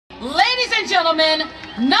and gentlemen,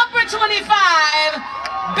 number 25,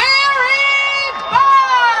 Barry Bonds!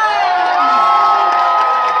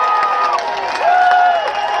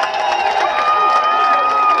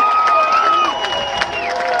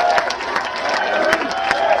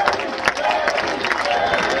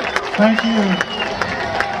 Thank you.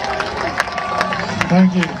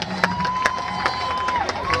 Thank you.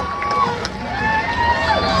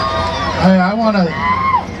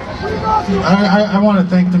 I want to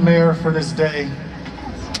thank the mayor for this day,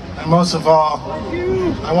 and most of all,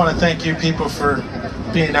 I want to thank you people for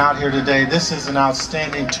being out here today. This is an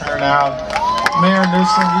outstanding turnout. Mayor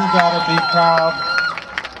Newsom, you gotta be proud.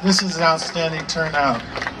 This is an outstanding turnout,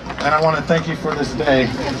 and I want to thank you for this day.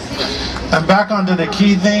 And back onto the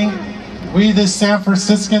key thing, we, the San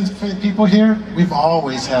Franciscan people here, we've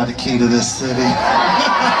always had a key to this city.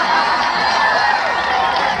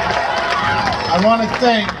 I want to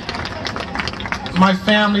thank my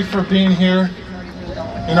family for being here.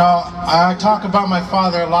 You know, I talk about my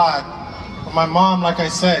father a lot, but my mom, like I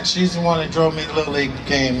said, she's the one that drove me to Little League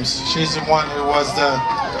games. She's the one who was the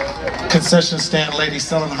concession stand lady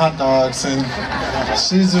selling hot dogs, and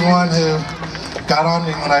she's the one who got on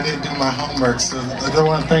me when I didn't do my homework. So I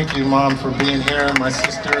want to thank you, Mom, for being here, and my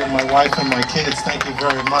sister, and my wife, and my kids. Thank you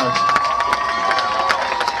very much.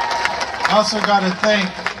 I also got to thank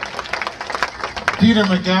Peter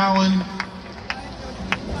McGowan.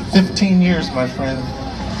 15 years, my friend.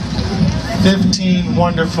 15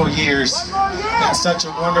 wonderful years in such a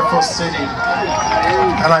wonderful city.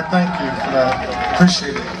 And I thank you for that.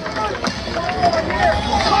 Appreciate it.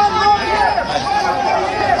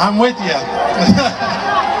 I'm with you.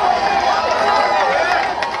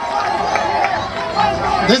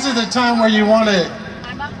 This is the time where you want to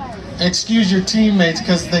excuse your teammates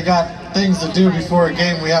because they got things to do before a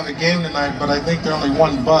game. We have a game tonight, but I think they're only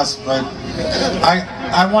one bus. But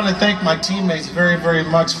I want to thank my teammates very, very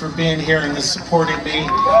much for being here and supporting me.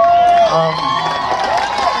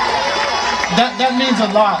 That means a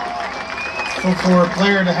lot for a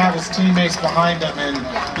player to have his teammates behind him, and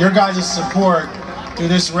your guys' support through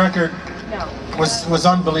this record was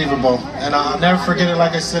unbelievable. And I'll never forget it,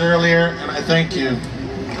 like I said earlier, and I thank you.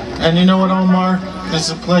 And you know what, Omar? It's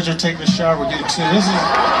a pleasure taking a shower with you too. This is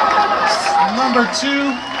number 2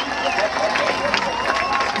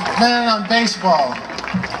 man on baseball.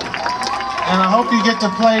 And I hope you get to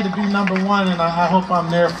play to be number 1, and I hope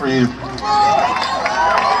I'm there for you.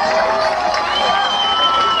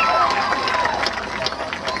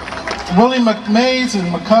 Willie McMays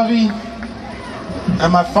and McCovey,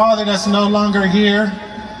 and my father that's no longer here,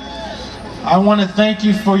 I want to thank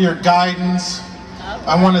you for your guidance.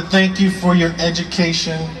 I want to thank you for your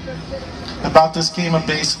education about this game of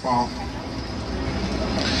baseball.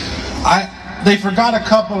 They forgot a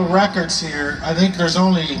couple of records here. I think there's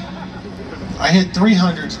only, I hit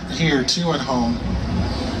 300 here, 2 at home.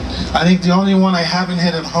 I think the only one I haven't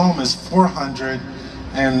hit at home is 400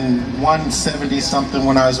 and 170 something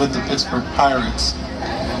when I was with the Pittsburgh Pirates.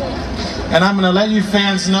 And I'm going to let you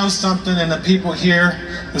fans know something, and the people here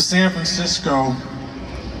in San Francisco,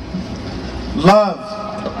 love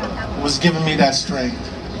was giving me that strength.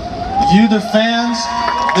 You, the fans,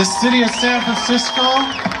 the city of San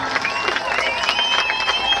Francisco,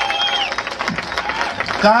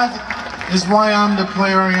 that is why I'm the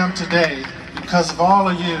player I am today, because of all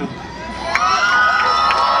of you. And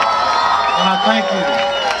I thank you.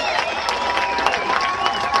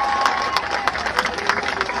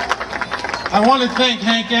 I want to thank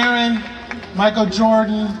Hank Aaron, Michael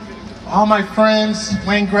Jordan, all my friends,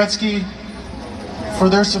 Wayne Gretzky, for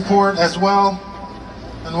their support as well,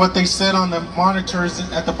 and what they said on the monitors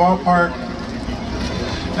at the ballpark.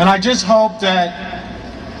 And I just hope that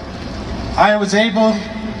I was able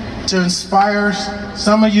to inspire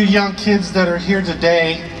some of you young kids that are here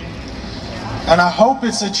today. And I hope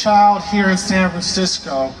it's a child here in San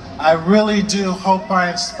Francisco. I really do hope I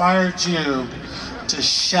inspired you to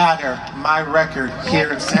shatter my record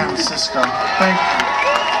here in San Francisco. Thank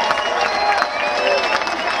you.